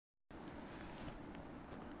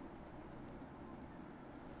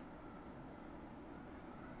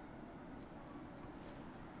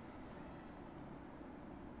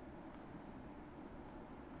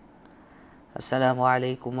السلام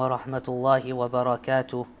عليكم ورحمة الله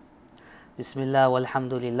وبركاته. بسم الله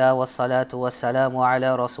والحمد لله والصلاة والسلام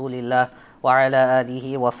على رسول الله وعلى آله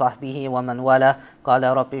وصحبه ومن والاه. قال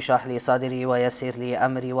رب اشرح لي صدري ويسر لي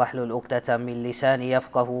أمري واحلل عقدة من لساني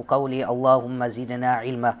يفقه قولي. اللهم زدنا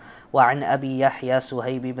علما. وعن أبي يحيى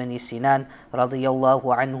سهيب بن سنان رضي الله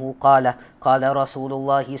عنه قال قال رسول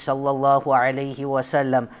الله صلى الله عليه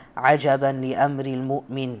وسلم: عجبا لأمر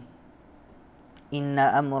المؤمن إن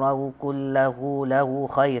أمره كله له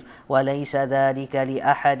خير وليس ذلك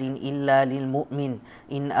لأحد إلا للمؤمن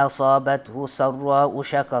إن أصابته سراء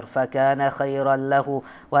شكر فكان خيرا له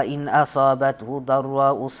وإن أصابته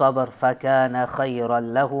ضراء صبر فكان خيرا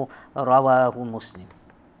له. رواه Muslim.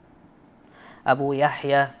 Abu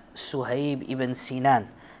Yahya Suhaib ibn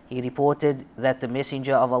Sinan, he reported that the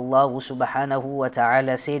Messenger of Allah subhanahu wa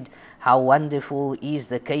ta'ala said, how wonderful is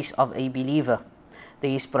the case of a believer.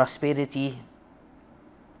 There is prosperity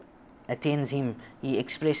attends him, he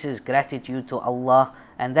expresses gratitude to Allah,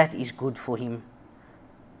 and that is good for him.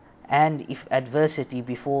 And if adversity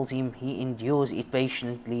befalls him, he endures it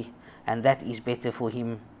patiently, and that is better for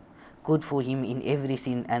him, good for him in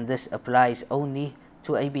everything, and this applies only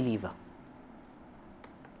to a believer.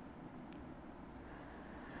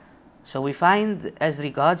 So we find, as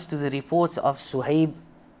regards to the reports of Suhaib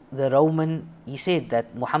the Roman, he said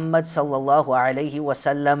that Muhammad sallallahu alayhi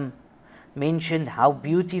wasallam mentioned how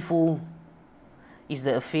beautiful is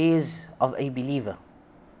the affairs of a believer.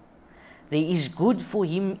 There is good for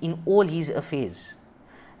him in all his affairs.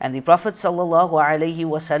 And the Prophet sallallahu alaihi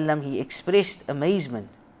wasallam, he expressed amazement,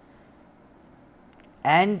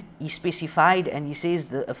 and he specified, and he says,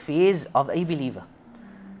 the affairs of a believer,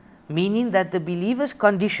 meaning that the believer's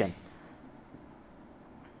condition,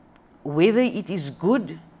 whether it is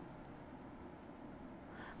good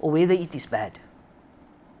or whether it is bad.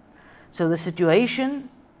 So the situation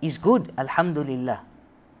is good, alhamdulillah.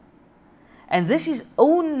 And this is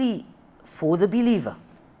only for the believer.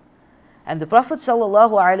 And the Prophet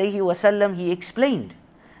sallallahu alaihi wasallam, he explained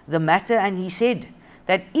the matter, and he said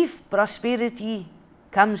that if prosperity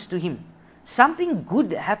comes to him, something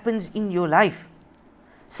good happens in your life,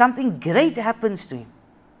 something great happens to him,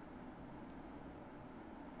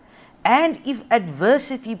 and if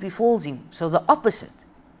adversity befalls him, so the opposite,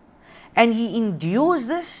 and he endures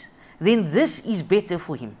this, then this is better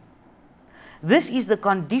for him. This is the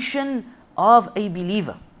condition of a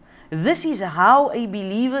believer. This is how a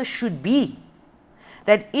believer should be.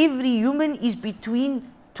 That every human is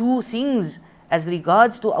between two things as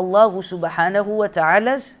regards to Allah subhanahu wa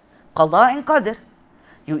ta'ala's qada and qadr.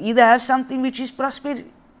 You either have something which is prosperity,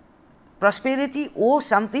 or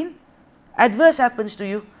something adverse happens to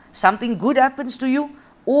you. Something good happens to you,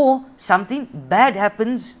 or something bad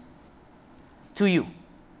happens to you.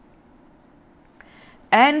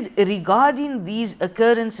 And regarding these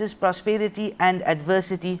occurrences, prosperity and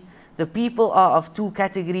adversity, the people are of two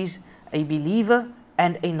categories, a believer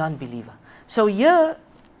and a non-believer. So here,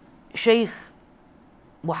 Shaykh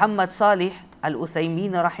Muhammad Salih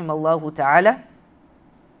Al-Uthaymeen rahimallahu ta'ala,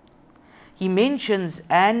 he mentions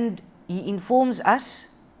and he informs us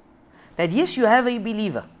that yes, you have a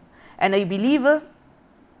believer, and a believer,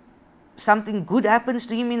 something good happens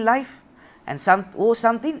to him in life, and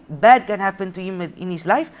something bad can happen to him in his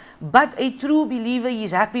life, but a true believer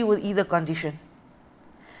is happy with either condition.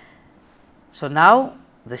 So now,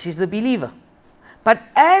 this is the believer. But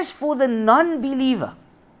as for the non-believer,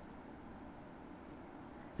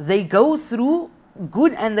 they go through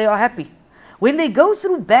good and they are happy. When they go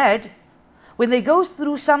through bad, when they go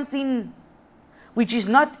through something which is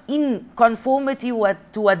not in conformity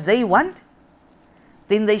to what they want,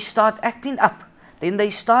 then they start acting up. Then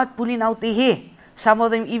they start pulling out their hair. Some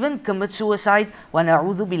of them even commit suicide. Wa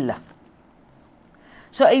na'udhu billah.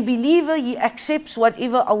 So a believer, he accepts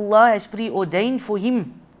whatever Allah has preordained for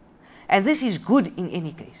him. And this is good in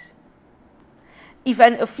any case. If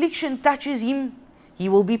an affliction touches him, he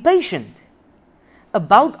will be patient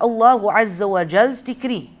about Allah Azza wa Jal's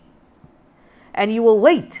decree. And he will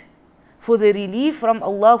wait for the relief from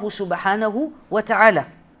Allah subhanahu wa ta'ala.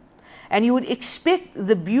 And he would expect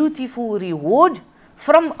the beautiful reward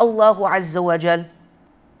from Allah Azza wa Jal.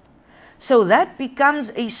 So that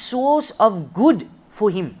becomes a source of good for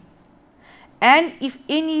him. And if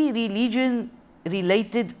any religion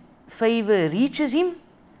related favor reaches him,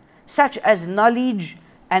 such as knowledge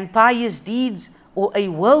and pious deeds, or a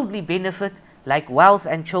worldly benefit like wealth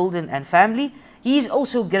and children and family, he is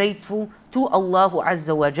also grateful to Allah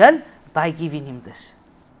Azza wa Jal by giving him this.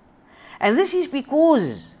 And this is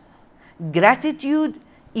because gratitude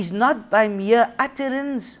is not by mere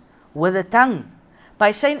utterance with the tongue,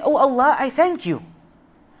 by saying, "Oh Allah, I thank you."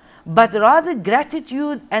 But rather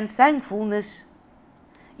gratitude and thankfulness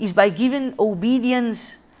is by giving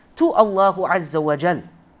obedience to Allah Azza wa Jal.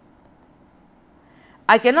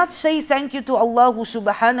 I cannot say thank you to Allah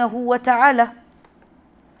subhanahu wa ta'ala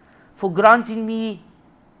for granting me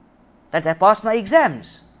that I passed my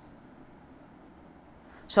exams.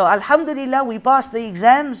 So Alhamdulillah, we passed the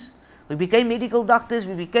exams, we became medical doctors,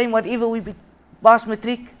 we became whatever, passed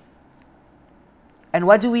matric. And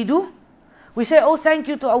what do? We say, oh, thank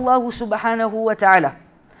you to Allah subhanahu wa ta'ala.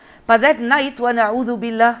 But that night, wa na'udhu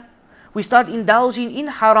billah, we start indulging in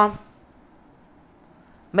haram.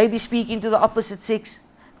 Maybe speaking to the opposite sex,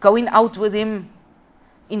 going out with him,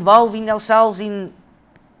 involving ourselves in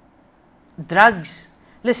drugs,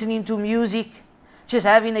 listening to music, just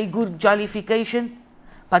having a good jollification.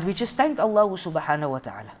 But we just thank Allah subhanahu wa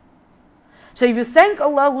ta'ala. So if you thank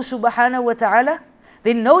Allah subhanahu wa ta'ala,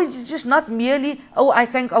 then no, it's just not merely, oh, I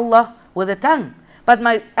thank Allah with the tongue. But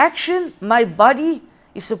my action, my body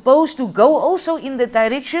is supposed to go also in the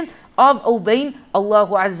direction of obeying Allah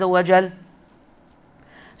Azza wa Jal.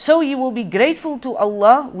 So he will be grateful to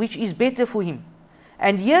Allah, which is better for him.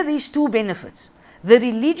 And here there's two benefits. The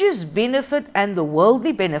religious benefit and the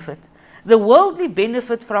worldly benefit. The worldly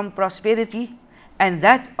benefit from prosperity, and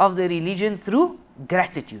that of the religion through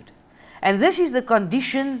gratitude. And this is the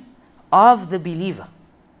condition of the believer.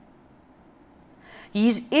 He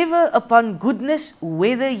is ever upon goodness,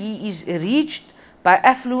 whether he is reached by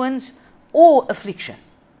affluence or affliction.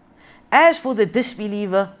 As for the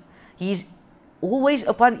disbeliever, he is always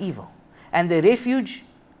upon evil, and the refuge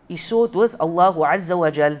is sought with Allah Azza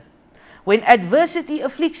wa Jal. When adversity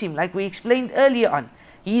afflicts him, like we explained earlier on,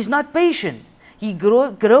 he is not patient. He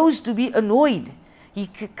grows to be annoyed. He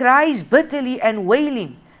cries bitterly and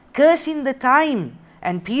wailing, cursing the time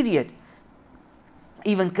and period,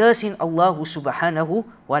 even cursing Allah subhanahu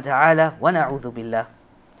wa ta'ala, wa na'udhu billah.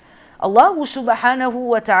 Allah subhanahu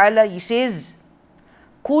wa ta'ala, He says,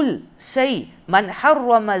 قل, say, من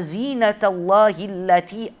حرم زينة الله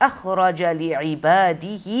التي أخرج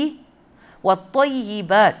لعباده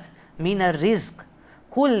والطيبات من الرزق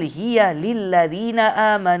قل هي للذين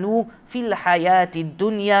آمنوا في الحياة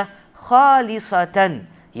الدنيا خالصة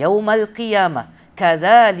يوم القيامة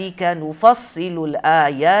كذلك نفصل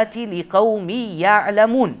الآيات لقوم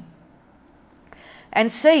يعلمون.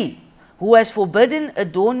 And say, who has forbidden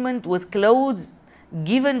adornment with clothes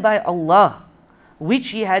given by Allah, which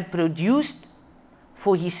He had produced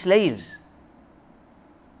for His slaves,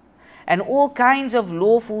 and all kinds of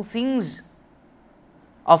lawful things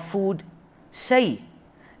of food, say,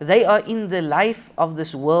 they are in the life of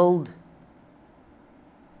this world,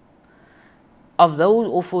 of those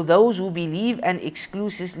or for those who believe, and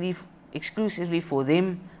exclusively for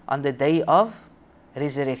them on the day of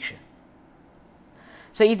resurrection.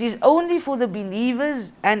 So it is only for the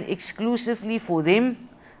believers and exclusively for them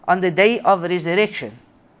on the day of resurrection.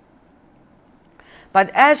 But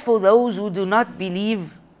as for those who do not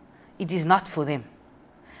believe, it is not for them.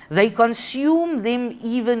 They consume them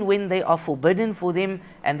even when they are forbidden for them,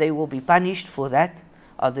 and they will be punished for that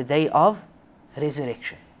on the day of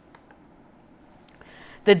resurrection.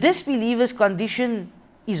 The disbeliever's condition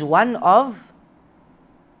is one of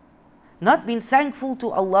not being thankful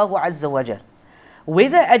to Allah Azza wa Jal.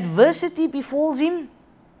 Whether adversity befalls him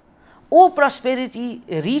or prosperity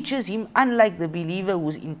reaches him, unlike the believer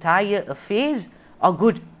whose entire affairs are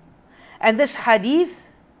good. And this hadith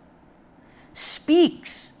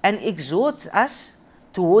speaks and exhorts us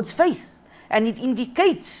towards faith, and it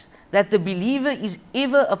indicates that the believer is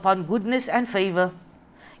ever upon goodness and favor.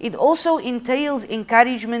 It also entails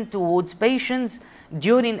encouragement towards patience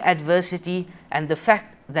during adversity, and the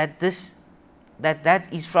fact that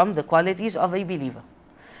that is from the qualities of a believer.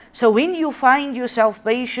 So when you find yourself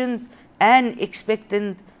patient and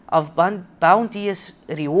expectant of bounteous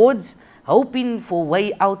rewards, hoping for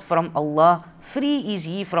way out from Allah, free is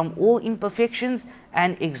He from all imperfections,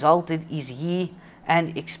 and exalted is He,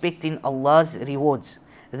 and expecting Allah's rewards.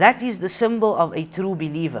 That is the symbol of a true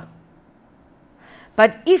believer.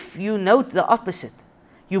 But if you note the opposite,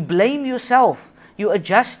 you blame yourself, you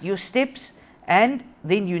adjust your steps, and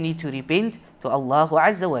then you need to repent to Allah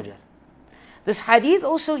Azza wa Jal. This hadith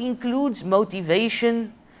also includes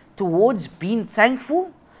motivation towards being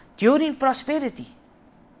thankful during prosperity.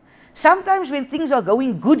 Sometimes when things are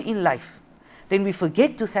going good in life, then we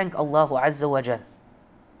forget to thank Allah Azza wa Jal.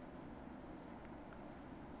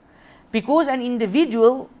 Because an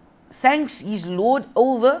individual thanks his Lord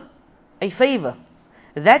over a favor.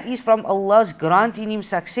 That is from Allah's granting him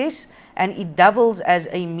success, and it doubles as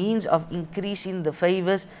a means of increasing the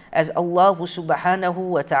favors, as Allah subhanahu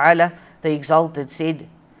wa ta'ala, the Exalted, said,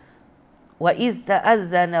 وَإِذْ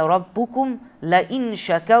تَأَذَّنَ رَبُّكُمْ لَإِنْ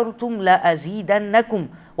شَكَرْتُمْ لَأَزِيدَنَّكُمْ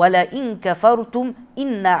وَلَإِنْ كَفَرْتُمْ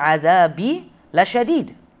إِنَّ عَذَابِي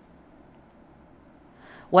لَشَدِيدٌ.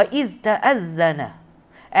 وَإِذْ تَأَذَّنَ,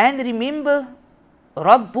 and remember,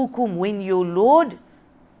 رَبُّكُمْ, when your Lord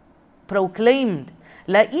proclaimed,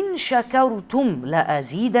 لَإِنْ شَكَرْتُمْ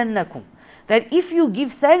لَأَزِيدَنَّكُمْ, that if you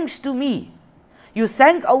give thanks to me, you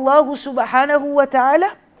thank Allah subhanahu wa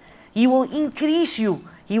ta'ala, He will increase you,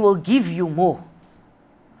 He will give you more.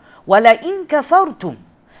 وَلَئِنْ كَفَرْتُمْ,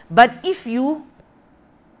 but if you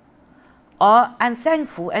are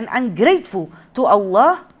unthankful and ungrateful to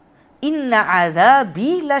Allah, إِنَّ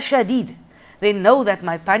عَذَابِي لَشَدِيدٌ, then know that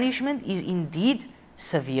my punishment is indeed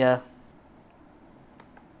severe.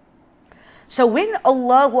 So when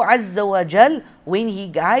Allah Azza wa Jal, when He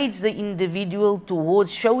guides the individual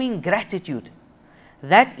towards showing gratitude,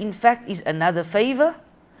 that in fact is another favor,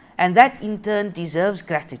 and that in turn deserves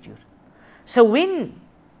gratitude. So when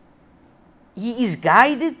he is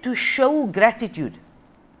guided to show gratitude,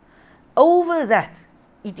 over that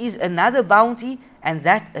it is another bounty, and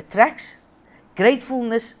that attracts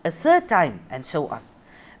gratefulness a third time, and so on.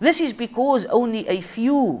 This is because only a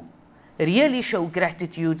few really show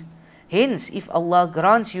gratitude. Hence, if Allah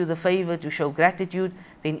grants you the favor to show gratitude,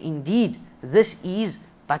 then indeed this is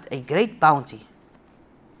but a great bounty.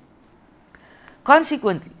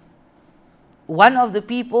 Consequently, one of the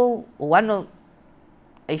people,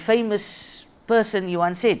 a famous person, he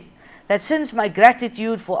once said that since my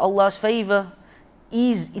gratitude for Allah's favor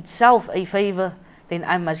is itself a favor, then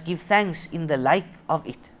I must give thanks in the like of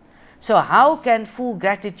it. So how can full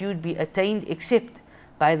gratitude be attained except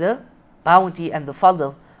by the bounty and the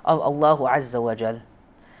fadl of Allah Azza wa Jal,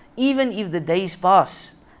 even if the days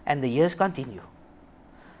pass and the years continue?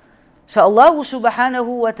 So Allah subhanahu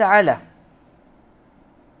wa ta'ala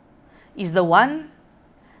is the one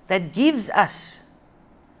that gives us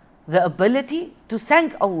the ability to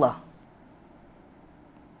thank Allah.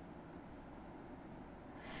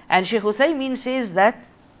 And Shaykh Uthaymeen says that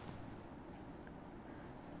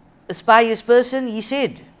a pious person, he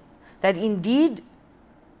said that indeed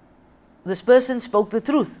this person spoke the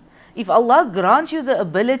truth. If Allah grants you the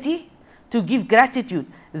ability to give gratitude,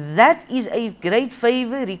 that is a great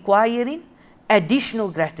favor requiring additional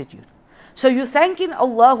gratitude. So you're thanking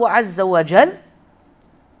Allah Azza wa Jal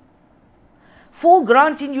for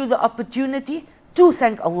granting you the opportunity to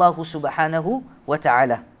thank Allah subhanahu wa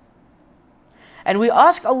ta'ala. And we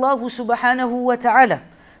ask Allah subhanahu wa ta'ala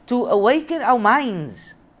to awaken our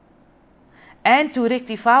minds and to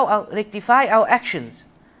rectify our actions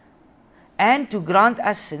and to grant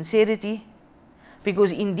us sincerity,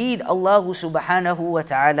 because indeed Allah subhanahu wa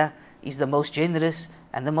ta'ala is the most generous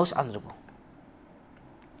and the most honorable.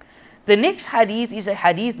 The next hadith is a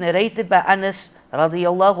hadith narrated by Anas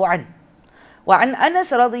radiyallahu anhu. وعن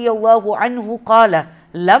أنس رضي الله عنه قال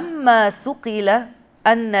لما ثقل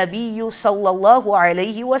النبي صلى الله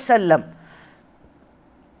عليه وسلم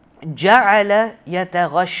جعل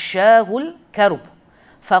يتغشاه الكرب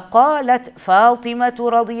فقالت فاطمة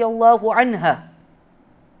رضي الله عنها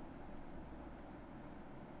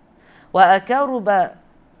وأكرب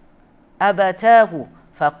أبتاه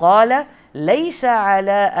فقال ليس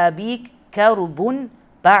على أبيك كرب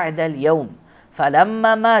بعد اليوم.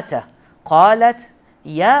 فلما مات قالت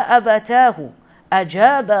يا أبتاه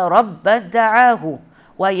أجاب رب دعاه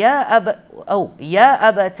يا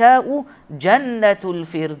أبتاه جنة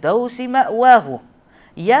الفردوس مأواه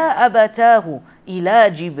يا أبتاه إلى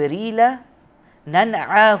جبريل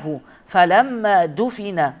ننعاه. فلما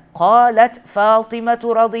دفن قالت فاطمة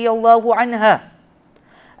رضي الله عنها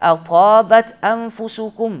أطابت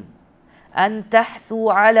أنفسكم أن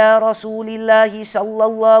تحثوا على رسول الله صلى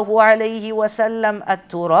الله عليه وسلم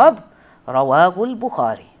التراب. رواه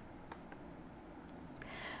البخاري.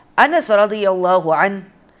 Anas radiyallahu an,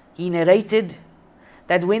 he narrated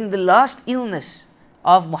that when the last illness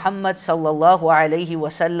of Muhammad sallallahu alayhi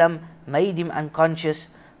wasallam made him unconscious,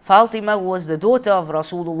 Fatima was the daughter of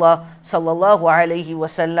Rasulullah sallallahu alayhi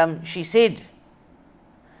wasallam. She said,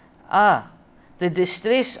 the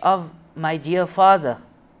distress of my dear father.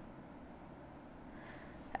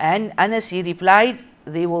 And Anas, he replied,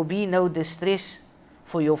 there will be no distress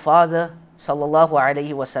for your father sallallahu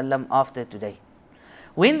alayhi wasallam after today.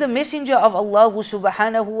 When the messenger of Allah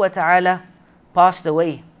subhanahu wa ta'ala passed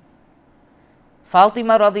away,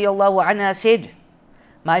 Fatima radiyallahu anha said,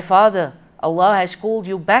 my father, Allah has called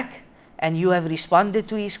you back and you have responded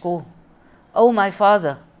to His call. Oh my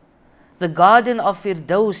father, the garden of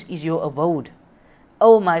Firdaus is your abode.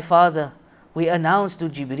 Oh my father, we announced to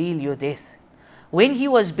Jibreel your death. When he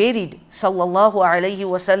was buried, sallallahu alayhi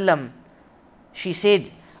wasallam, she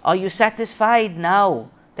said, Are you satisfied now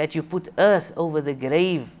that you put earth over the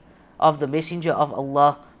grave of the Messenger of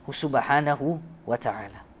Allah subhanahu wa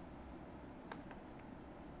ta'ala?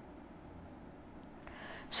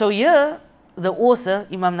 So here, the author,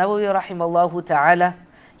 Imam Nawawi rahimallahu ta'ala,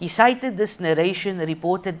 he cited this narration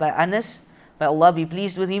reported by Anas, may Allah be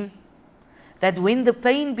pleased with him, that when the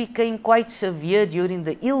pain became quite severe during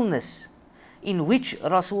the illness in which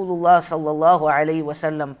Rasulullah sallallahu alaihi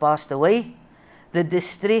wasallam passed away, the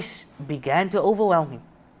distress began to overwhelm him.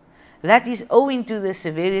 That is owing to the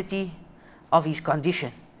severity of his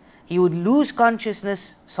condition. He would lose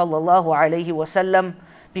consciousness, sallallahu alaihi wasallam,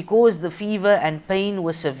 because the fever and pain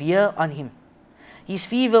were severe on him. His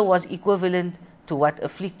fever was equivalent to what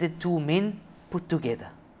afflicted two men put together.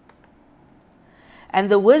 And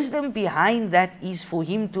the wisdom behind that is for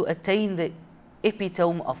him to attain the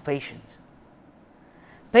epitome of patience.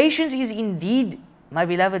 Patience is indeed, my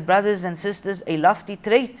beloved brothers and sisters, a lofty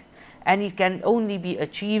trait, and it can only be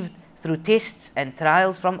achieved through tests and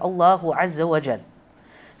trials from Allah Azza wa Jal.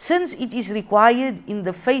 Since it is required in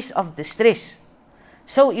the face of distress,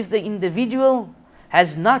 so if the individual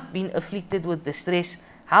has not been afflicted with distress,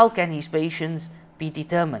 how can his patience be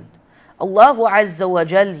determined? Allah Azza wa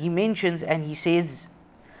Jal, He mentions and He says,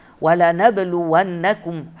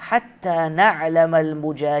 وَلَنَبْلُوَنَّكُمْ حَتَّى نَعْلَمَ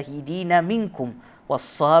الْمُجَاهِدِينَ مِنْكُمْ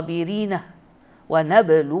وَالصَّابِرِينَ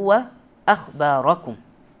وَنَبْلُوَ أَخْبَارَكُمْ.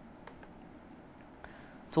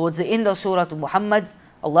 Towards the end of Surah Muhammad,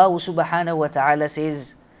 Allah subhanahu wa ta'ala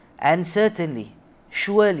says, and certainly,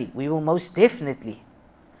 surely, we will most definitely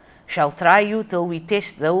shall try you till we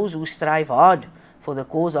test those who strive hard for the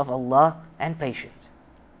cause of Allah and patience.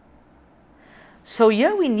 So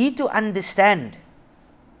here we need to understand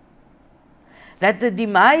that the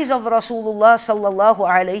demise of Rasulullah sallallahu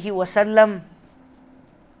alaihi wasallam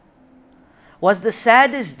was the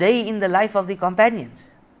saddest day in the life of the companions.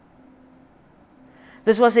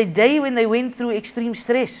 This was a day when they went through extreme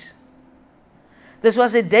stress. This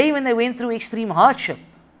was a day when they went through extreme hardship.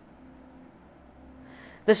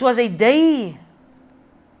 This was a day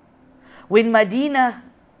when Medina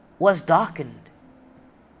was darkened.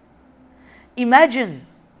 Imagine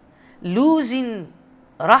losing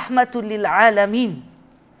Rahmatul lil Alameen,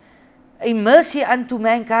 a mercy unto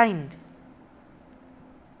mankind.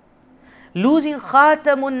 Losing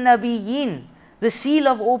Khatamun Nabiyyin, the seal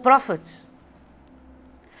of all prophets.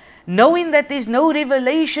 Knowing that there's no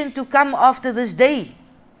revelation to come after this day.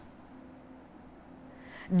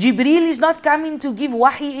 Jibreel is not coming to give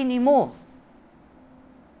wahi anymore.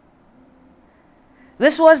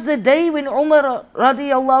 This was the day when Umar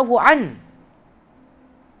radiyallahu an,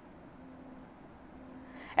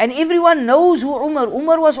 and everyone knows who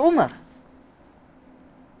Umar was Umar.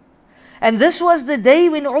 And this was the day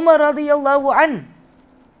when Umar radiyallahu an,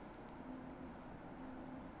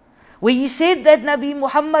 where he said that Nabi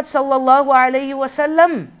Muhammad sallallahu alayhi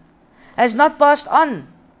wasallam has not passed on,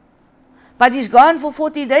 but he's gone for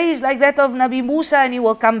 40 days like that of Nabi Musa, and he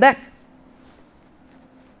will come back.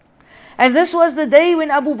 And this was the day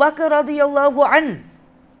when Abu Bakr radiyallahu an,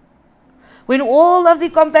 when all of the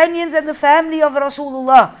companions and the family of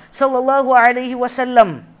Rasulullah sallallahu alayhi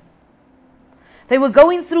wasallam, they were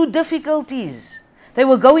going through difficulties, they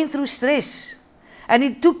were going through stress, and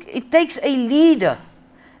it takes a leader,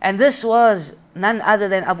 and this was none other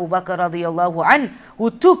than Abu Bakr radiyallahu an,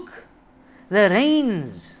 who took the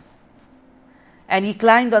reins, and he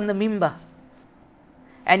climbed on the mimbar,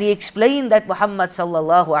 and he explained that Muhammad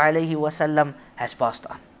sallallahu alayhi wasallam has passed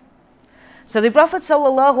on. So the Prophet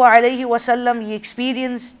sallallahu alayhi wasallam, he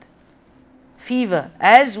experienced fever,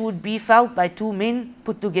 as would be felt by two men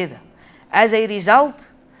put together. As a result,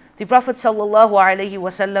 the Prophet sallallahu alayhi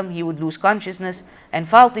wasallam, he would lose consciousness, and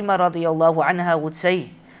Fatima radiyallahu anha would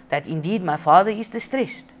say that indeed my father is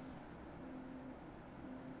distressed.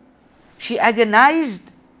 She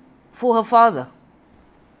agonized for her father.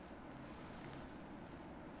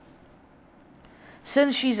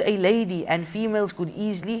 Since she's a lady and females could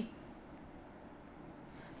easily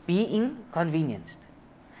be inconvenienced.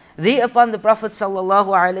 Thereupon the Prophet sallallahu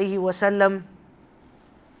alaihi wasallam,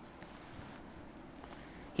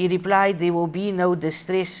 he replied, there will be no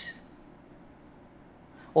distress.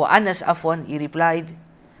 Or Anas Afwan, he replied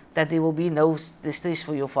that there will be no distress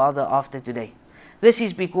for your father after today. This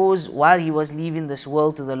is because while he was leaving this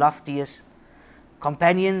world to the loftiest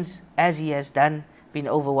companions, as he has done, been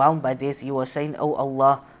overwhelmed by death, he was saying, "Oh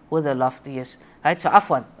Allah, we're the loftiest." Right? So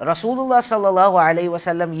Afwan, Rasulullah sallallahu alaihi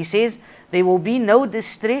wasallam, he says, there will be no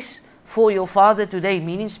distress for your father today,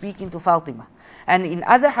 meaning speaking to Fatima. And in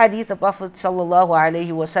other hadith, the Prophet sallallahu alaihi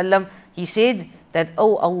wasallam, he said that,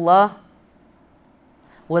 "Oh Allah,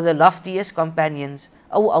 we're the loftiest companions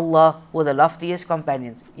O Allah, were the loftiest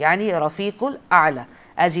companions. Yani Rafiqul A'la.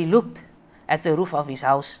 As he looked at the roof of his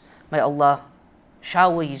house, may Allah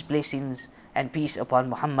shower his blessings and peace upon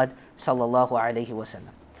Muhammad sallallahu alayhi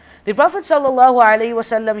wasallam. The Prophet sallallahu alayhi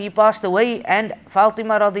wasallam, he passed away, and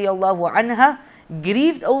Fatima radiyallahu anha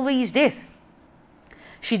grieved over his death.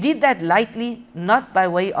 She did that lightly, not by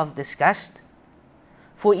way of disgust,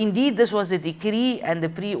 for indeed this was the decree and the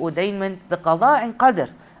preordainment, the qada and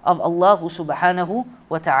qadr of Allah subhanahu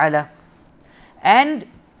wa ta'ala. And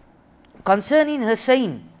concerning her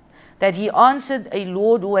saying that he answered a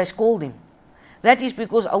Lord who has called him, that is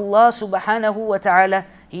because Allah subhanahu wa ta'ala,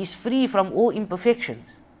 he is free from all imperfections,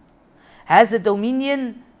 has the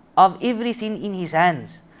dominion of everything in his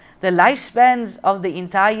hands. The lifespans of the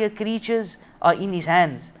entire creatures are in his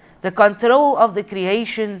hands. The control of the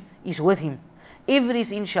creation is with him.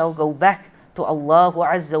 Everything shall go back to Allah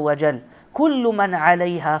Azza wa Jal. كل من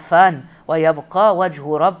عليها فان ويبقى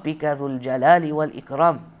وجه ربك ذو الجلال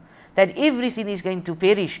والإكرام. That everything is going to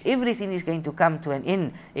perish, everything is going to come to an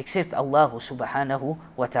end except Allah subhanahu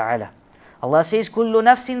wa ta'ala. Allah says, كل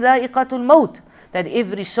نفس ذائقة الموت, that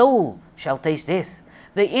every soul shall taste death.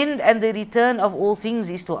 The end and the return of all things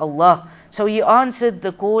is to Allah. So he answered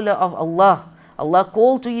the caller of Allah. Allah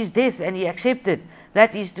called to his death and he accepted.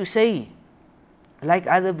 That is to say, like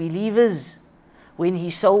other believers, when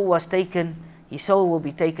his soul was taken, his soul will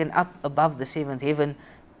be taken up above the seventh heaven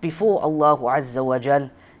before Allah Azza wa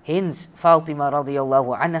Jal. Hence, Fatima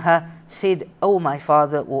radiallahu anha said, O my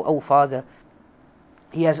father, or O father,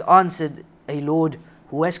 he has answered a Lord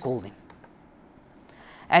who has called him.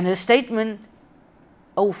 And her statement,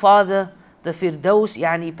 O father, the Firdaus,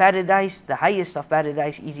 yani paradise, the highest of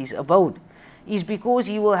paradise is his abode, is because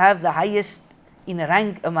he will have the highest in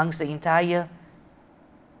rank amongst the entire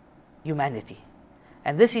humanity.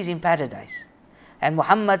 And this is in paradise. And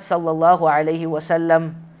Muhammad sallallahu alayhi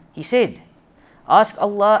wasallam, he said, ask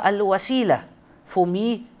Allah al-wasila for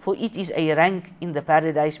me, for it is a rank in the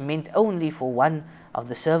paradise meant only for one of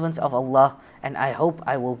the servants of Allah, and I hope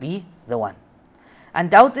I will be the one.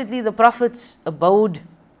 Undoubtedly the Prophet's abode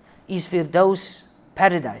is Firdaus,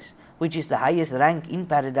 paradise, which is the highest rank in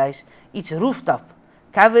paradise. Its rooftop,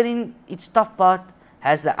 covering its top part,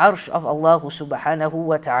 has the arsh of Allah subhanahu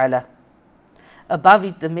wa ta'ala. Above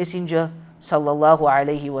it the Messenger sallallahu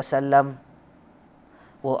alayhi wasallam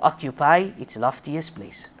will occupy its loftiest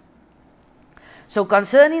place. So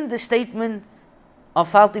concerning the statement of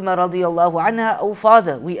Fatima radiallahu anha, O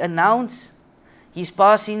father, we announce his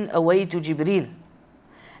passing away to Jibreel.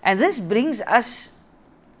 And this brings us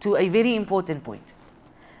to a very important point,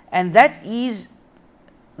 and that is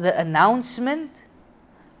the announcement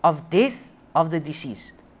of death of the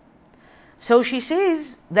deceased. So she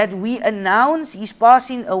says that we announce his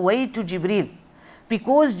passing away to Jibreel,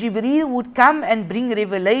 because Jibreel would come and bring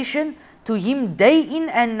revelation to him day in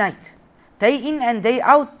and night, day in and day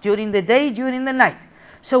out, during the day, during the night.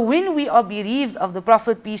 So when we are bereaved of the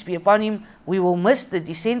Prophet, peace be upon him, we will miss the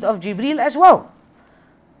descent of Jibreel as well.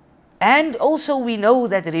 And also we know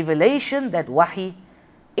that revelation, that wahi,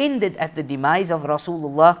 ended at the demise of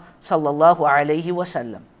Rasulullah sallallahu alayhi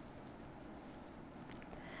wasallam.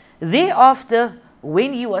 Thereafter,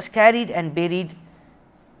 when he was carried and buried,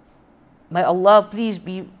 may Allah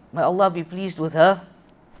be pleased with her,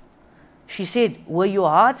 she said, were your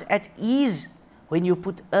hearts at ease when you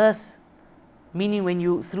put earth, meaning when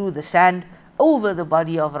you threw the sand over the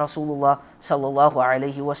body of Rasulullah sallallahu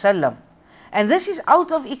alayhi wasallam? And this is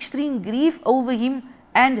out of extreme grief over him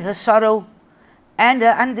and her sorrow, and her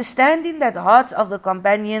understanding that hearts of the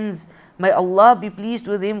companions, may Allah be pleased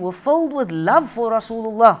with him, were filled with love for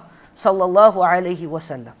Rasulullah sallallahu alayhi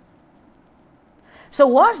wasallam. So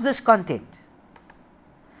was this content?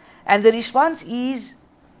 And the response is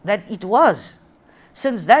that it was,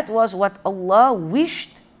 since that was what Allah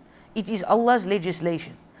wished. It is Allah's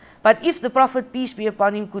legislation. But if the Prophet, peace be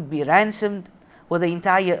upon him, could be ransomed with the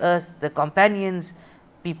entire earth, the companions,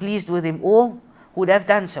 be pleased with him all, would have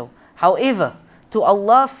done so. However, to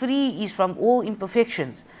Allah free is from all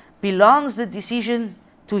imperfections, belongs the decision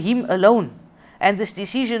to him alone. And this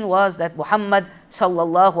decision was that Muhammad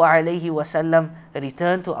sallallahu alayhi wasallam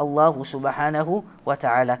returned to Allah subhanahu wa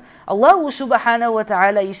ta'ala. Allah subhanahu wa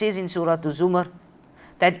ta'ala, he says in Surah Zumar,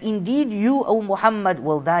 that indeed you, O Muhammad,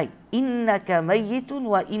 will die. Innaka mayyitun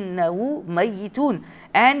wa innahu mayyitun.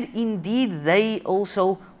 And indeed they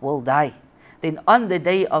also will die. Then on the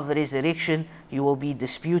day of resurrection, you will be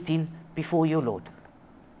disputing before your Lord.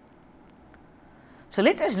 So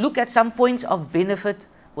let us look at some points of benefit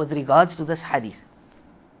with regards to this hadith.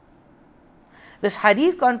 This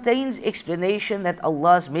hadith contains explanation that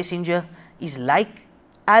Allah's Messenger is like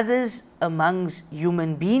others amongst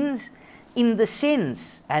human beings, in the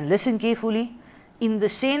sense, and listen carefully, in the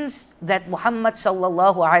sense that Muhammad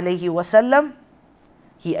sallallahu alayhi wasallam,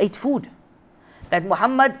 he ate food. That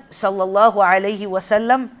Muhammad sallallahu alayhi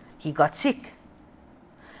wasallam, he got sick.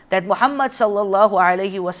 That Muhammad sallallahu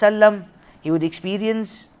alayhi wasallam, he would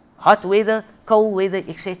experience hot weather, cold weather,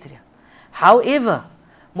 etc. However,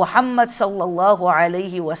 Muhammad sallallahu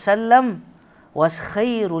alayhi wasallam was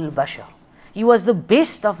khairul bashar. He was the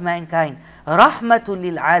best of mankind. Rahmatul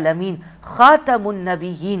lil alameen. Khatamun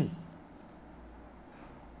nabiyyin.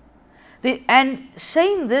 And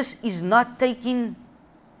saying this is not taking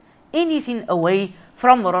anything away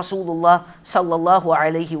from Rasulullah sallallahu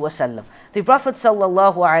alayhi wasallam. The Prophet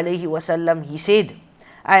sallallahu alayhi wasallam, he said,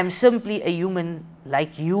 I am simply a human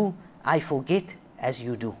like you. I forget as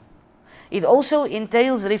you do. It also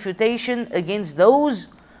entails refutation against those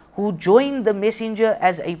who join the messenger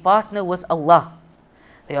as a partner with Allah.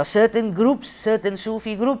 There are certain groups, certain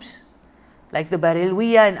Sufi groups, like the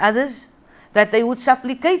Barelwiya and others, that they would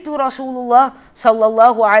supplicate to Rasulullah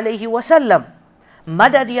sallallahu alayhi wasallam,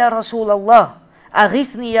 Madad ya Rasulullah,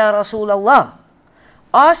 Aghithni ya Rasulullah.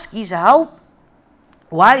 Ask his help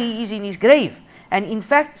while he is in his grave. And in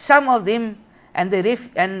fact, some of them,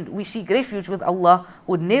 and we seek refuge with Allah,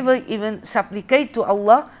 would never even supplicate to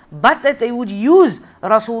Allah, but that they would use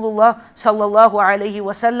Rasulullah sallallahu alayhi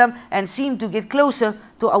wasallam and seem to get closer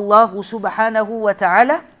to Allah subhanahu wa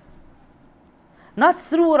ta'ala. Not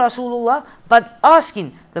through Rasulullah, but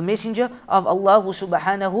asking the messenger of Allah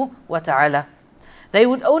subhanahu wa ta'ala. They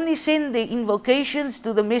would only send their invocations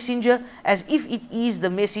to the messenger as if it is the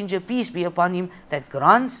messenger, peace be upon him, that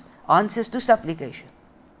grants answers to supplication.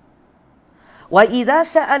 وَإِذَا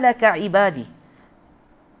سَأَلَكَ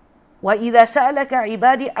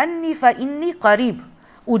عِبَادِي أَنِّي فَإِنِّي قَرِيبٌ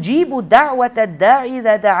أُجِيبُ دَعْوَةَ الدَّاعِ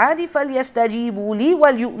إِذَا دَعَانِ فَلْيَسْتَجِيبُوا لِي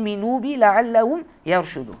وَلْيُؤْمِنُوا بِي لَعَلَّهُمْ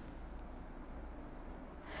يَرْشُدُونَ.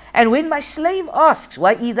 And when my slave asks,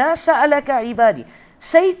 وَإِذَا سَأَلَكَ عِبَادِي,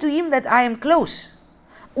 say to him that I am close.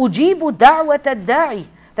 أُجِيبُ دَعْوَةَ الدَّاعِ,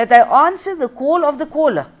 that I answer the call of the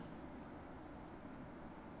caller.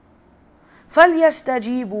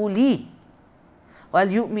 فَلْيَسْتَجِيبُوا لِي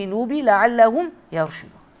وَلْيُؤْمِنُوا بِي لَعَلَّهُمْ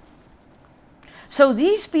يَرْشُدُونَ. So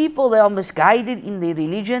these people, they are misguided in their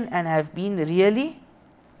religion and have been really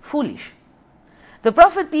foolish. The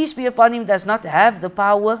Prophet, peace be upon him, does not have the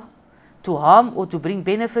power to harm or to bring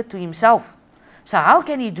benefit to himself. So how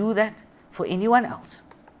can he do that for anyone else?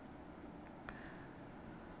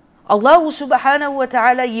 Allah subhanahu wa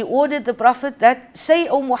ta'ala, he ordered the Prophet that, say,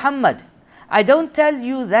 O Muhammad, I don't tell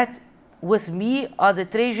you that with me are the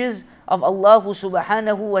treasures of Allah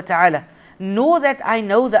subhanahu wa ta'ala, nor that I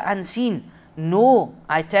know the unseen, nor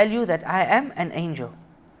I tell you that I am an angel.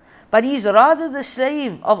 But he is rather the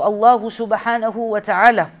slave of Allah subhanahu wa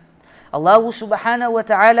ta'ala. Allah subhanahu wa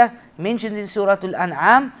ta'ala mentions in Surah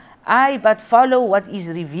Al-An'am, I but follow what is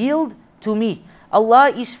revealed to me. Allah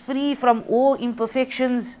is free from all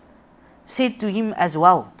imperfections, said to him as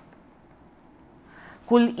well.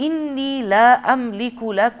 قُلْ إِنِّي لَا أَمْلِكُ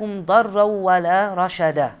لَكُمْ ضَرًّا وَلَا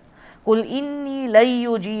رَشَدًا قُلْ إِنِّي لَن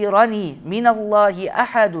يُجِيرَنِي مِنَ اللَّهِ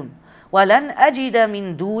أَحَدٌ وَلَنْ أَجِدَ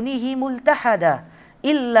مِن دُونِهِ مُلْتَحَدًا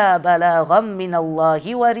إِلَّا بَلَاغًا مِنَ اللَّهِ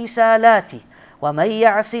وَرِسَالَاتِهِ وَمَن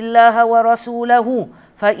يَعْصِ اللَّهَ وَرَسُولَهُ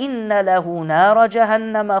فَإِنَّ لَهُ نَارَ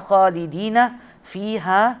جَهَنَّمَ خَالِدِينَ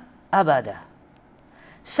فِيهَا أَبَدًا.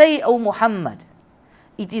 Say, O Muhammad,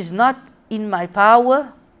 it is not in my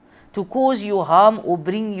power to cause you harm or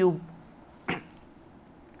bring you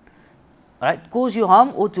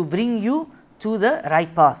to bring you to the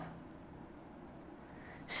right path.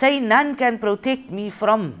 Say, none can protect me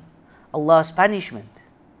from Allah's punishment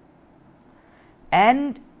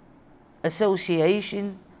and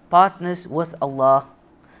association partners with Allah,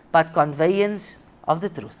 but conveyance of the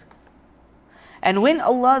truth. And when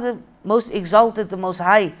Allah, the Most Exalted, the Most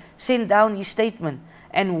High, sent down His statement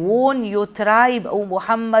and warn your tribe, O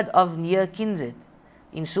Muhammad, of near kindred,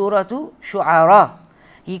 in Surah Shu'ara,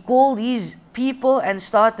 He called His people and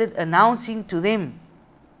started announcing to them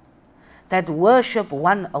that worship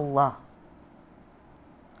one Allah.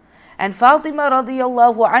 And Fatima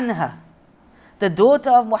radiyallahu anha, the daughter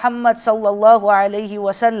of Muhammad sallallahu alayhi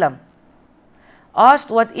wasallam, ask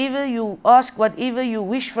whatever you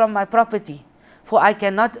wish from my property, for I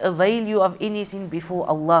cannot avail you of anything before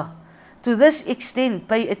Allah. To this extent,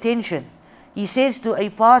 pay attention. He says to a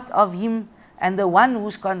part of him and the one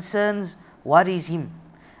whose concerns worries him,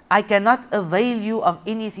 I cannot avail you of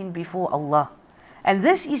anything before Allah. And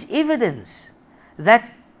this is evidence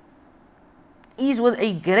that is with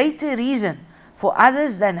a greater reason for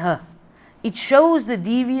others than her. it shows the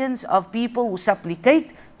deviance of people who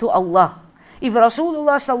supplicate to Allah. If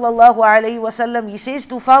Rasulullah sallallahu alayhi wasallam, he says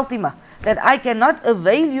to Fatima that I cannot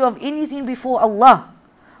avail you of anything before Allah,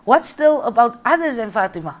 what still about others than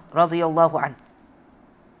Fatima radiyallahu anha?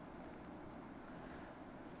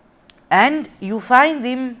 And you find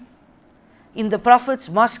him in the Prophet's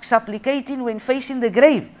mosque supplicating when facing the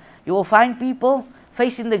grave. You will find people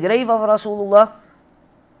facing the grave of Rasulullah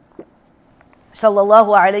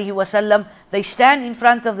sallallahu alayhi wasallam. They stand in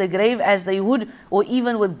front of the grave as they would, or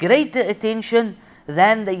even with greater attention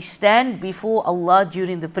than they stand before Allah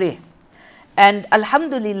during the prayer. And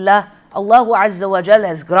alhamdulillah, Allah Azza wa Jal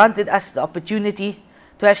has granted us the opportunity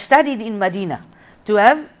to have studied in Medina, to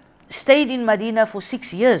have stayed in Medina for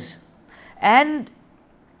 6 years. And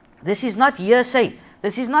this is not hearsay.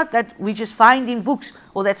 This is not that we just find in books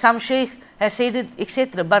or that some sheikh has said it,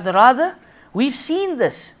 etc. But rather, we've seen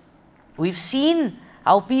this. We've seen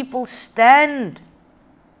how people stand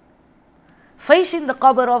facing the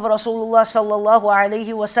qabr of Rasulullah sallallahu alayhi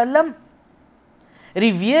wasallam,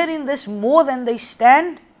 revering this more than they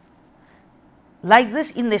stand like this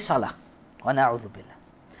in their salah. Wa na'udhu billah.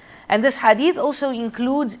 And this hadith also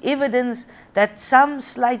includes evidence that some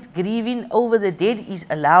slight grieving over the dead is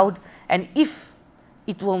allowed, and if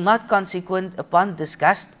it will not consequent upon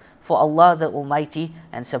disgust for Allah the Almighty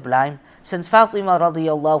and Sublime, since Fatima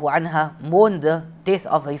radiyallahu anha mourned the death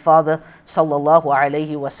of her father sallallahu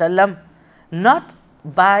alayhi wasallam, not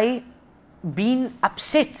by being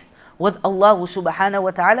upset with Allah subhanahu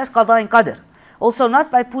wa ta'ala's qada and qadr, also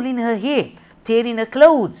not by pulling her hair, tearing her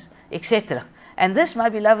clothes, etc. And this, my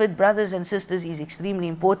beloved brothers and sisters, is extremely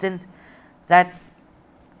important, that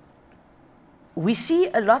we see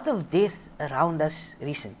a lot of death around us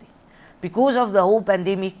recently. Because of the whole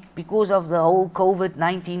pandemic, because of the whole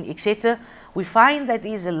COVID-19, etc., we find that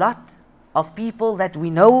there is a lot of people that we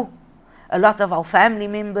know, a lot of our family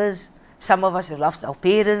members, some of us have lost our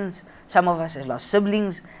parents, some of us have lost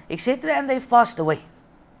siblings, etc., and they've passed away.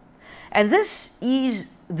 And this is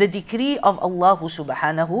the decree of Allah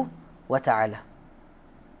subhanahu wa ta'ala.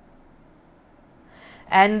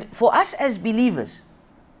 And for us as believers,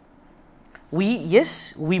 we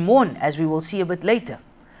mourn, as we will see a bit later.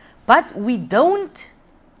 But we don't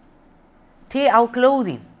tear our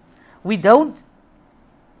clothing. We don't,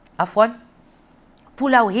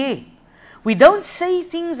 pull our hair. We don't say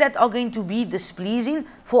things that are going to be displeasing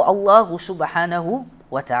for Allah subhanahu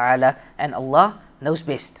wa ta'ala. And Allah knows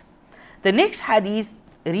best. The next hadith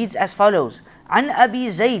reads as follows. عن أبي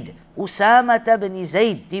زيد أسامة بن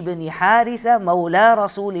زيد بن حارثة مولى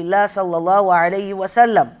رسول الله صلى الله عليه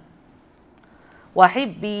وسلم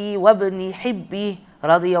وحبي وابن حبي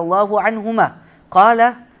رضي الله عنهما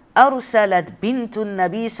قال أرسلت بنت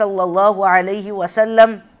النبي صلى الله عليه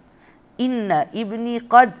وسلم إن ابني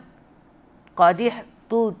قد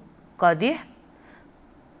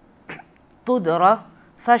احتضر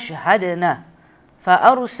فاشهدنا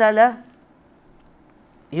فأرسل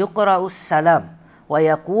يقرأ السلام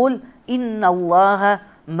ويقول إن الله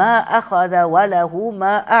ما أخذ وله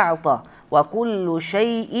ما أعطى وكل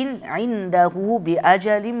شيء عنده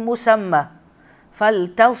بأجل مسمى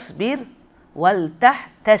فلتصبر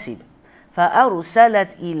ولتحتسب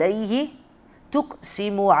فأرسلت إليه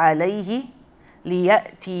تقسم عليه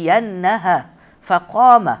ليأتينها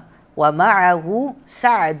فقام ومعه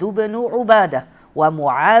سعد بن عبادة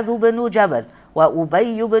ومعاذ بن جبل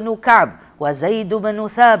وأبي بن كعب وزيد بن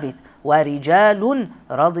ثابت ورجال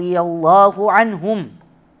رضي الله عنهم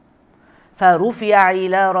فرفع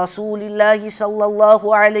إلى رسول الله صلى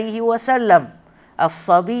الله عليه وسلم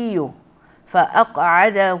الصبي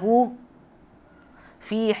فأقعده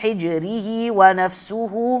في حجره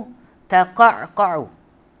ونفسه تقعقع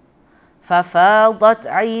ففاضت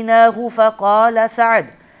عيناه فقال سعد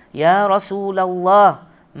يا رسول الله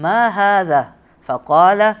ما هذا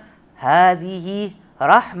فقال هذه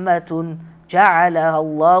رحمة جعلها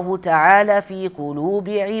الله تعالى في قلوب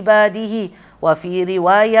عباده وفي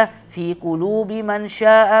رواية في قلوب من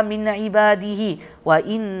شاء من عباده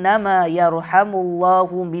وإنما يرحم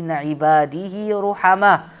الله من عباده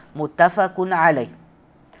رحمة متفق عليه.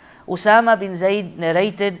 Usama bin Zayd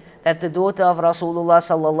narrated that the daughter of Rasulullah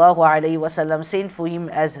sallallahu alayhi wasallam sent for him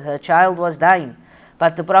as her child was dying.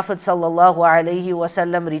 But the Prophet sallallahu alayhi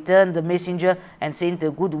wasallam returned the messenger and sent her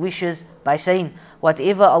good wishes by saying,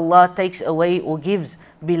 whatever Allah takes away or gives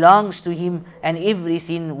belongs to Him, and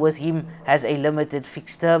everything with Him has a limited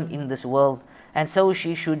fixed term in this world. And so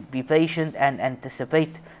she should be patient and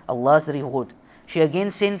anticipate Allah's reward. She again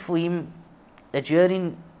sent for him,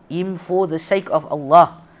 adjuring him for the sake of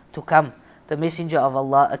Allah to come. The messenger of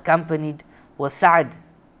Allah accompanied with Sa'd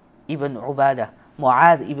ibn Ubadah,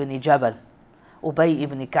 Mu'adh ibn Jabal, Ubay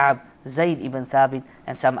ibn Ka'b, Zayd ibn Thabit,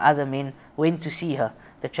 and some other men went to see her.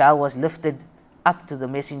 The child was lifted up to the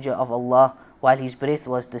Messenger of Allah while his breath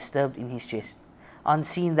was disturbed in his chest. On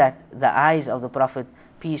seeing that, the eyes of the Prophet,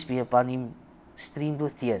 peace be upon him, streamed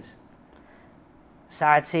with tears.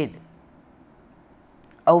 Sa'ad said,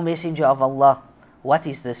 O Messenger of Allah, what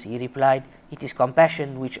is this? He replied, it is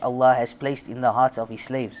compassion which Allah has placed in the hearts of His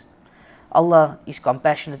slaves. Allah is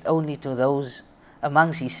compassionate only to those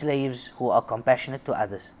amongst His slaves who are compassionate to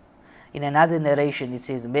others. In another narration it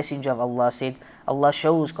says, the Messenger of Allah said, Allah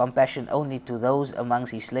shows compassion only to those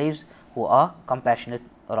amongst His slaves who are compassionate.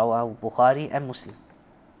 Rawah Bukhari and Muslim.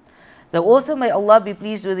 The author, may Allah be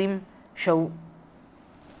pleased with him,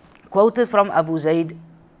 quoted from Abu Zayd,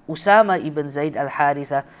 Usama ibn Zayd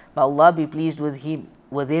al-Haritha, may Allah be pleased with him,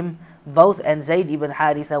 both, and Zayd ibn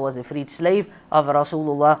Haritha was a freed slave of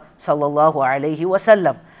Rasulullah sallallahu alayhi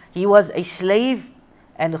wasallam. He was a slave,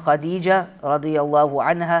 and Khadija radiyallahu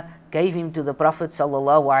anha gave him to the Prophet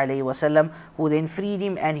sallallahu alayhi wasallam, who then freed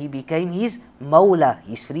him and he became his Mawla,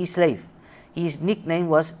 his free slave. His nickname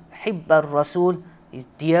was Hibb al-Rasul, his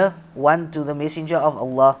dear one to the Messenger of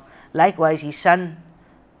Allah. Likewise his son,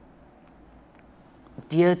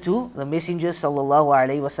 dear to the Messenger sallallahu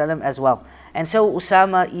alaihi wasallam as well. And so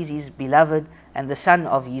Usama is his beloved and the son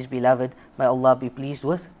of his beloved. May Allah be pleased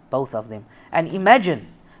with both of them. And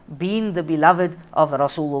imagine being the beloved of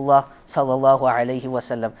Rasulullah sallallahu alaihi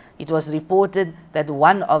wasallam. It was reported that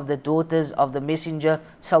one of the daughters of the Messenger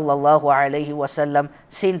sallallahu alaihi wasallam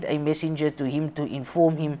sent a messenger to him to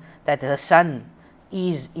inform him that her son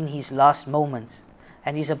is in his last moments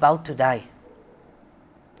and is about to die,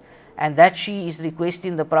 and that she is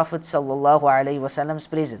requesting the Prophet sallallahu alaihi wasallam's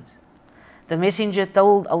presence. The messenger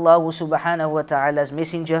told Allah subhanahu wa ta'ala's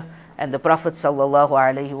messenger, and the Prophet sallallahu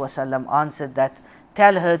alaihi wasallam answered that,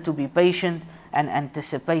 tell her to be patient and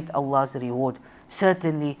anticipate Allah's reward.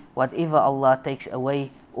 Certainly whatever Allah takes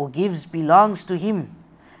away or gives belongs to Him,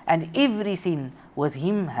 and everything with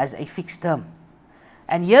Him has a fixed term.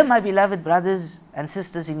 And here, my beloved brothers and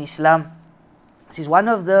sisters in Islam, this is one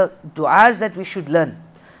of the du'as that we should learn,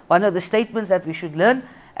 one of the statements that we should learn.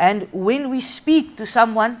 And when we speak to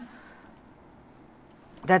someone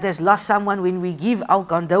that has lost someone, when we give our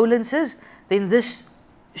condolences, then this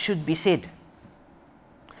should be said,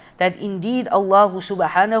 that indeed Allah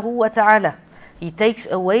subhanahu wa ta'ala, He takes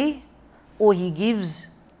away or He gives,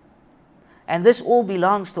 and this all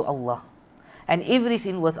belongs to Allah, and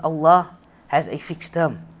everything with Allah has a fixed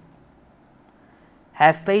term.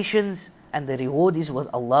 Have patience, and the reward is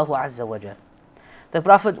with Allah Azza wa Jal. The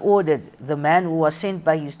Prophet ordered the man who was sent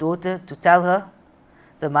by his daughter to tell her,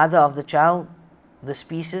 the mother of the child, this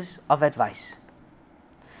pieces of advice.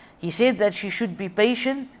 He said that she should be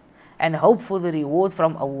patient and hope for the reward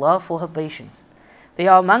from Allah for her patience.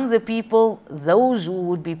 There are among the people those who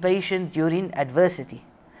would be patient during adversity,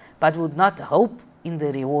 but would not hope in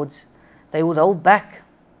the rewards. They would hold back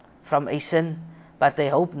from a sin, but they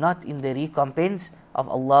hope not in the recompense of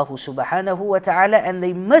Allah subhanahu wa ta'ala, and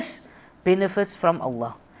they miss benefits from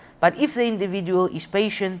Allah. But if the individual is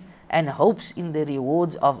patient and hopes in the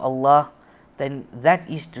rewards of Allah, then that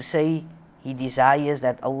is to say, he desires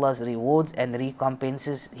that Allah's rewards and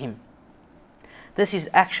recompenses him. This is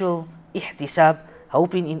actual ihtisab,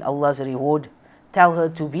 hoping in Allah's reward. Tell her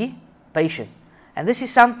to be patient. And this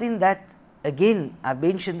is something that, again, I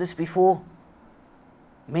mentioned this before,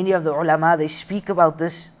 many of the ulama, they speak about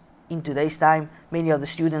this in today's time, many of the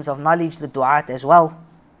students of knowledge, the du'at as well,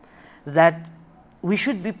 that we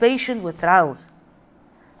should be patient with trials.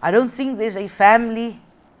 I don't think there's a family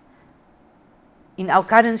in our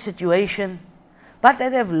current situation but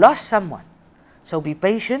that have lost someone. So be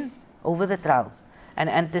patient over the trials and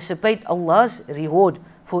anticipate Allah's reward,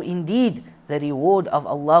 for indeed the reward of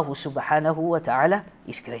Allah subhanahu wa ta'ala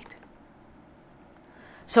is great.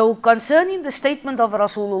 So concerning the statement of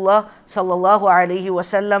Rasulullah sallallahu alaihi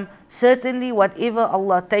wasallam, certainly whatever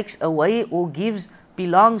Allah takes away or gives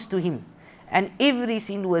belongs to Him, and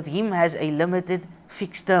everything with Him has a limited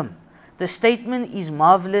fixed term. The statement is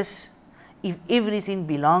marvelous if everything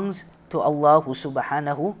belongs to Allah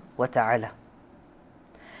subhanahu wa ta'ala.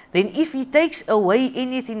 Then if He takes away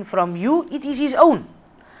anything from you, it is His own.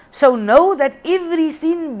 So know that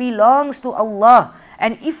everything belongs to Allah.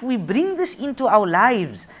 And if we bring this into our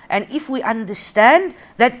lives, and if we understand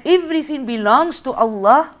that everything belongs to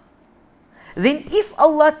Allah, then if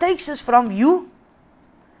Allah takes us from you,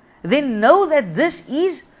 then know that this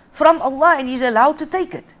is from Allah and He's allowed to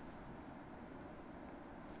take it.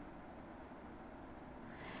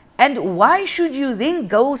 And why should you then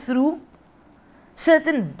go through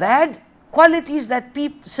certain bad qualities that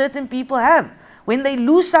certain people have? When they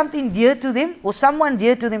lose something dear to them, or someone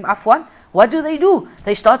dear to them, afwan, what do?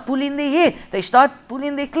 They start pulling their hair, they start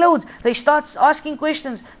pulling their clothes, they start asking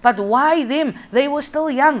questions. But why them? They were still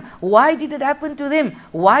young. Why did it happen to them?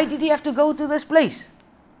 Why did he have to go to this place?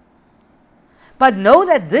 But know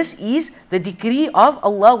that this is the decree of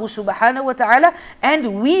Allah subhanahu wa ta'ala,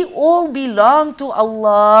 and we all belong to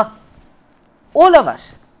Allah. All of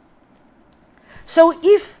us. So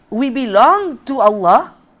if we belong to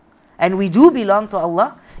Allah, and we do belong to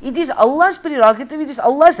Allah, it is Allah's prerogative, it is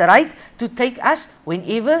Allah's right to take us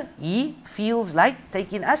whenever He feels like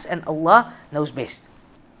taking us, and Allah knows best.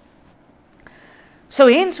 So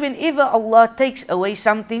hence, whenever Allah takes away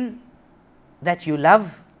something that you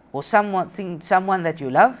love, or someone that you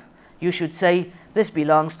love, you should say, this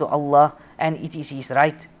belongs to Allah, and it is His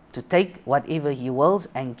right to take whatever He wills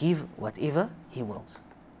and give whatever He wills.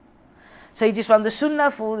 So it is from the sunnah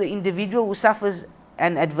for the individual who suffers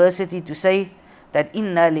an adversity to say that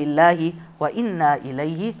inna lillahi wa inna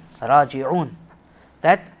ilayhi raji'un,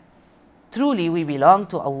 that truly we belong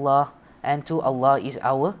to Allah and to Allah is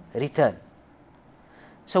our return.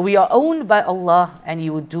 So we are owned by Allah, and He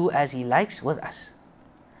would do as He likes with us.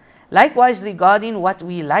 Likewise, regarding what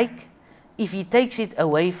we like, if He takes it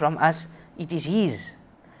away from us, it is His,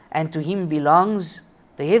 and to Him belongs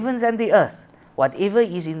the heavens and the earth. Whatever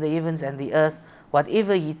is in the heavens and the earth,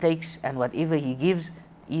 whatever He takes and whatever He gives,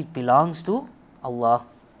 it belongs to Allah.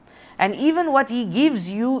 And even what He gives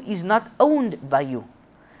you is not owned by you.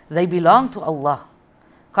 They belong to Allah.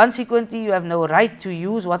 Consequently, you have no right to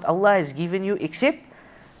use what Allah has given you except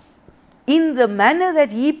in the manner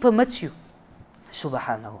that He permits you.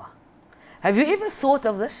 Subhanallah. Have you ever thought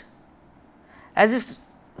of this? Has this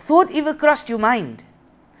thought ever crossed your mind?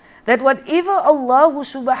 That whatever Allah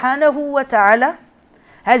subhanahu wa ta'ala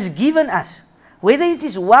has given us, whether it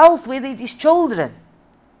is wealth, whether it is children,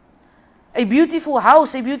 a beautiful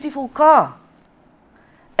house, a beautiful car,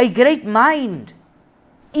 a great mind,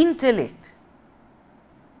 intellect,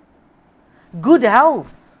 good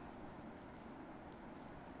health,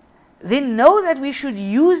 then know that we should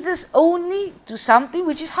use this only to something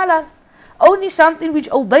which is halal, only something which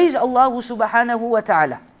obeys Allah subhanahu wa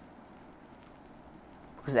ta'ala.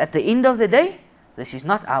 Because at the end of the day, this is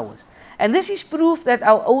not ours. And this is proof that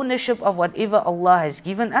our ownership of whatever Allah has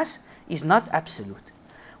given us is not absolute.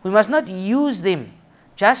 We must not use them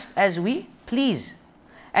just as we please.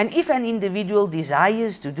 And if an individual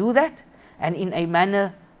desires to do that, and in a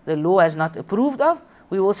manner the law has not approved of,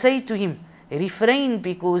 we will say to him, refrain,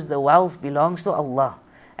 because the wealth belongs to Allah,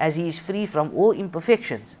 as He is free from all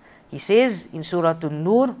imperfections. He says in Surah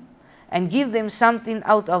An-Nur, and give them something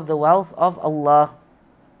out of the wealth of Allah.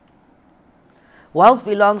 Wealth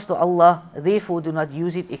belongs to Allah, therefore do not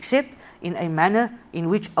use it except in a manner in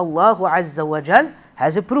which Allah Azza wa Jal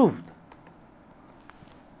has approved.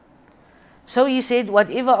 So He said,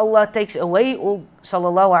 whatever Allah takes away, or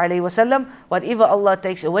sallallahu alayhi wasallam, whatever Allah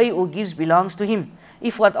takes away or gives belongs to Him.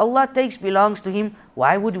 If what Allah takes belongs to Him,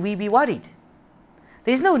 why would we be worried?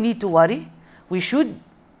 There's no need to worry.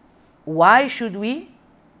 Why should we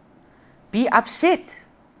be upset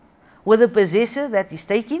with the possessor that is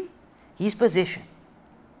taking his possession?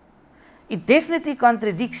 It definitely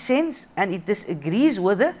contradicts sense, and it disagrees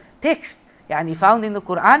with the text found in the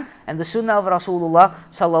Quran and the Sunnah of Rasulullah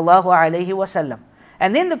sallallahu alayhi wasallam.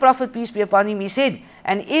 And then the Prophet, peace be upon him, he said,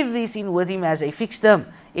 and everything with Him has a fixed term.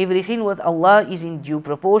 Everything with Allah is in due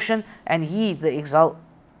proportion. And He, the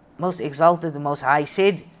most exalted, the most high,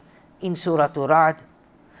 said in Surah Ar-Ra'd,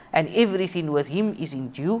 and everything with Him is in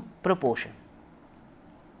due proportion.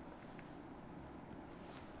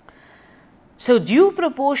 So due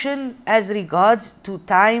proportion as regards to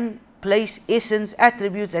time, place, essence,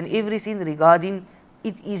 attributes, and everything regarding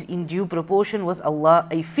it is in due proportion with Allah,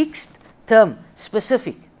 a fixed term,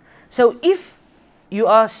 specific. So if you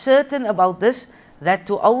are certain about this, that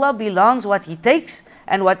to Allah belongs what He takes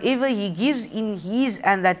and whatever He gives in His,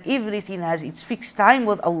 and that everything has its fixed time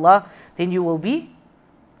with Allah, then you will be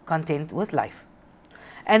content with life.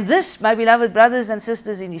 And this, my beloved brothers and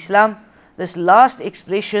sisters in Islam, this last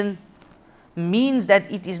expression means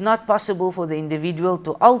that it is not possible for the individual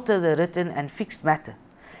to alter the written and fixed matter.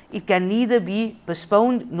 It can neither be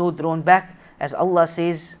postponed nor drawn back, as Allah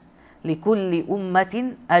says, لِكُلِّ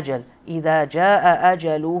أُمَّةٍ أَجَلٍ إِذَا جَاءَ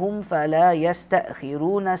أَجَلُهُمْ فَلَا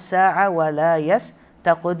يَسْتَأْخِرُونَ السَّاعَةَ وَلَا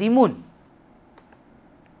يَسْتَقْدِمُونَ.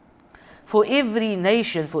 For every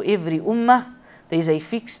nation, for every ummah, there is a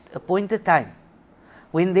fixed appointed time.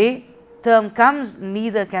 When their term comes,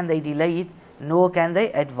 neither can they delay it, nor can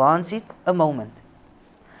they advance it a moment.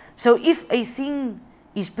 So if a thing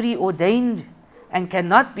is preordained and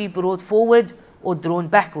cannot be brought forward or drawn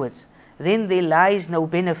backwards, then there lies no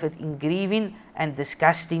benefit in grieving and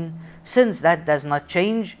disgusting, since that does not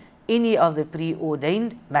change any of the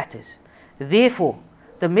preordained matters. Therefore,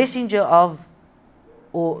 the messenger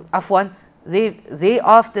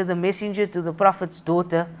thereafter the messenger to the Prophet's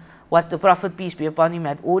daughter what the Prophet, peace be upon him,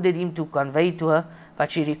 had ordered him to convey to her, but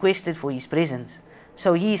she requested for his presence.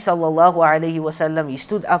 So he, sallallahu alaihi wasallam, he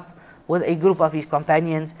stood up with a group of his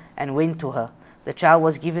companions and went to her. The child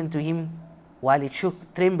was given to him while it shook,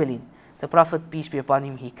 trembling. The Prophet, peace be upon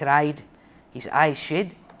him, he cried, his eyes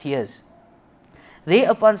shed tears.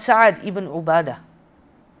 Thereupon Sa'ad ibn Ubadah,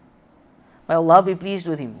 may Allah be pleased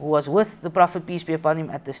with him, who was with the Prophet, peace be upon him,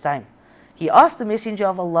 at this time, he asked the Messenger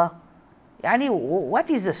of Allah, what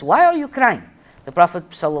is this? Why are you crying? The Prophet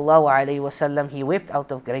sallallahu alaihi wasallam, he wept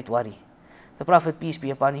out of great worry. The Prophet, peace be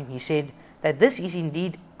upon him, he said that this is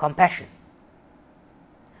indeed compassion.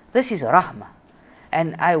 This is rahmah.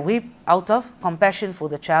 And I weep out of compassion for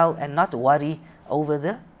the child and not worry over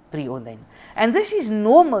the preordained. And this is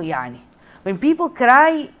normal, When people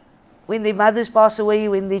cry, when their mothers pass away,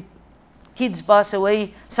 when their kids pass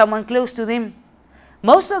away, someone close to them,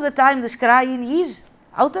 most of the time this crying is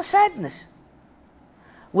out of sadness.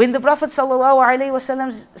 When the Prophet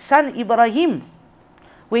ﷺ's son Ibrahim,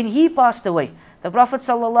 when he passed away, the Prophet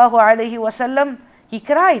ﷺ, he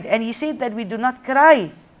cried and he said that we do not cry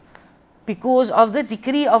because of the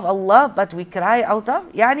decree of Allah, but we cry out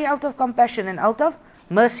of compassion and out of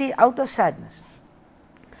mercy, out of sadness.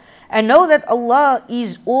 And know that Allah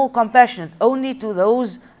is all compassionate only to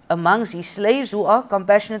those amongst His slaves who are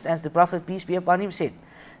compassionate, as the Prophet, peace be upon him, said.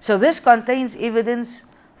 So this contains evidence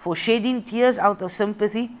for shedding tears out of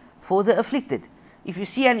sympathy for the afflicted. If you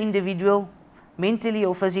see an individual mentally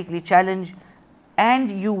or physically challenged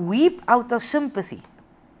and you weep out of sympathy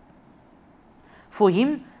for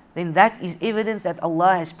him, then that is evidence that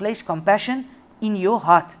Allah has placed compassion in your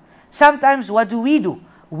heart. Sometimes what do?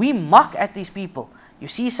 We mock at these people. You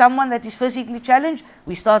see someone that is physically challenged,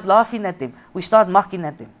 we start laughing at them, we start mocking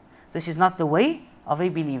at them. This is not the way of a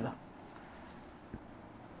believer.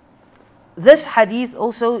 This hadith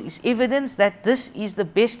also is evidence that this is the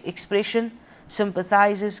best expression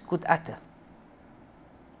sympathizers could utter.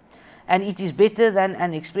 And it is better than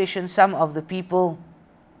an expression some of the people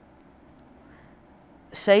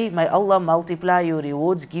say, may Allah multiply your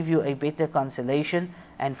rewards, give you a better consolation,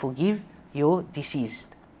 and forgive your deceased.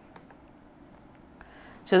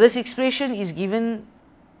 So this expression is given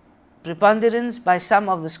preponderance by some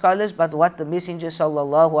of the scholars, but what the Messenger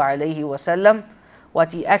sallallahu alaihi wasallam,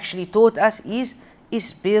 what he actually taught us is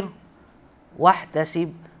isbir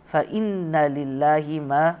wahtasib fa inna lillahi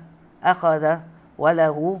ma akhadha wa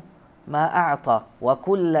lahu ma a'ta wa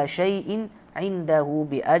kulla shay'in indahu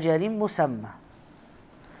bi ajalin musamma.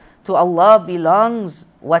 To Allah belongs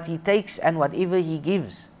what He takes, and whatever He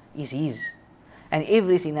gives is His, and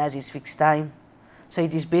everything has its fixed time. So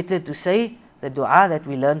it is better to say the dua that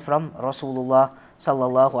we learned from Rasulullah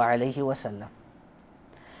sallallahu alaihi wasallam.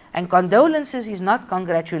 And condolences is not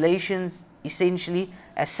congratulations essentially,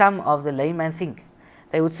 as some of the laymen think.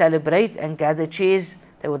 They would celebrate and gather chairs,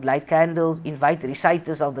 they would light candles, invite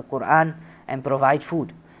reciters of the Quran and provide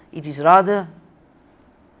food. It is rather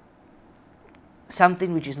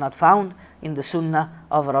something which is not found in the sunnah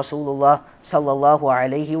of Rasulullah sallallahu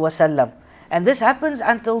alaihi wasallam. And this happens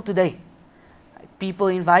until today. People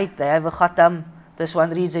invite, they have a khatam, this one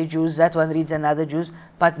reads a juz, that one reads another juz.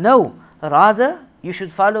 But no, rather you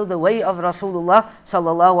should follow the way of Rasulullah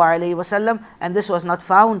sallallahu alaihi wasallam, and this was not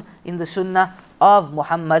found in the sunnah of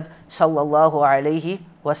Muhammad sallallahu alaihi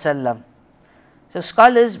wasallam. So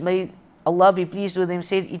scholars, may Allah be pleased with them,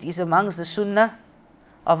 said it is amongst the sunnah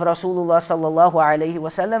of Rasulullah sallallahu alaihi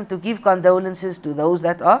wasallam to give condolences to those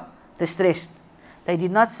that are distressed. They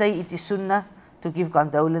did not say it is sunnah to give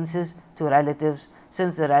condolences to relatives,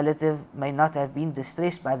 since the relative may not have been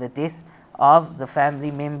distressed by the death of the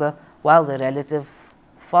family member, while the relative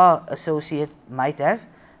far associate might have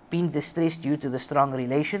been distressed due to the strong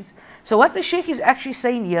relations. So what the Shaykh is actually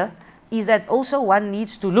saying here is that also one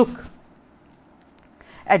needs to look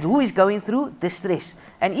at who is going through distress.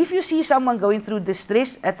 And if you see someone going through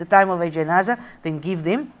distress at the time of a janazah, then give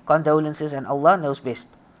them condolences, and Allah knows best.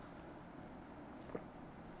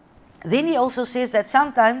 Then he also says that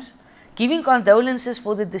sometimes giving condolences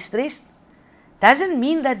for the distressed doesn't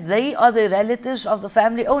mean that they are the relatives of the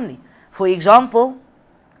family only. For example,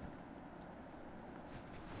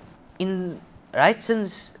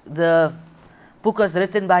 since the book was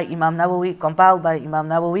written by Imam Nawawi, compiled by Imam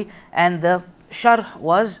Nawawi, and the sharh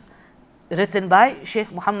was written by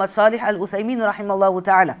Sheikh Muhammad Salih Al-Uthaymin rahimahullah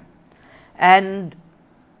ta'ala. And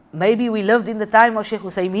maybe we lived in the time of Sheikh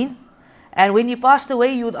Uthaymin, And when he passed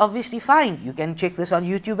away, you would obviously find, you can check this on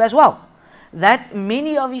YouTube as well, that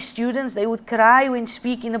many of his students, they would cry when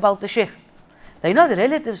speaking about the Sheikh. They're not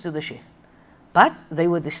relatives to the Sheikh, but they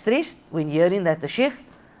were distressed when hearing that the Sheikh,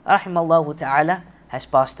 rahimallahu ta'ala, has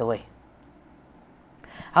passed away.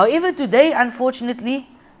 However, today, unfortunately,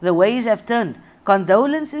 the ways have turned.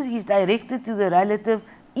 Condolences is directed to the relative,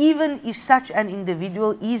 even if such an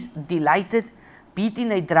individual is delighted,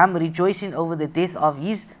 beating a drum, rejoicing over the death of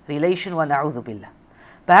his relation, wa na'udhu billah.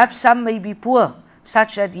 Perhaps some may be poor,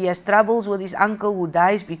 such that he has troubles with his uncle who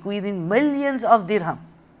dies, bequeathing millions of dirham.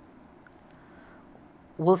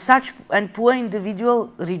 Will such and poor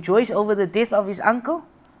individual rejoice over the death of his uncle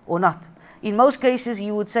or not? In most cases,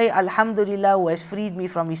 he would say, Alhamdulillah, who has freed me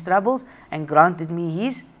from his troubles and granted me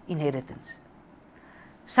his inheritance.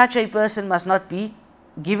 Such a person must not be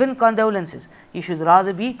given condolences. He should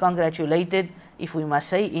rather be congratulated. If we must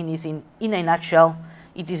say anything in a nutshell,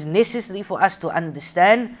 it is necessary for us to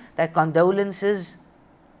understand that condolences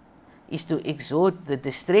is to exhort the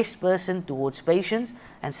distressed person towards patience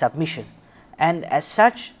and submission. And as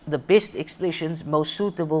such, the best expressions most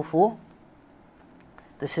suitable for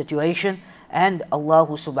the situation, and Allah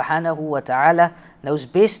subhanahu wa ta'ala knows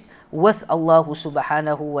best. With Allah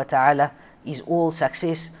subhanahu wa ta'ala is all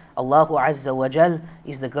success. Allah azza wa jal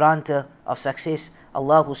is the granter of success.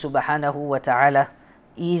 Allah subhanahu wa ta'ala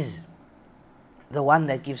is the one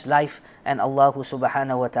that gives life, and Allah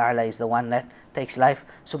subhanahu wa ta'ala is the one that takes life.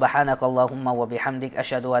 Subhanak Allahumma wa bihamdik,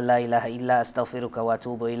 ashhadu an la ilaha illa astaghfiruka wa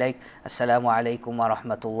atubu ilayk. Assalamu alaikum wa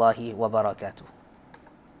rahmatullahi wa barakatuh.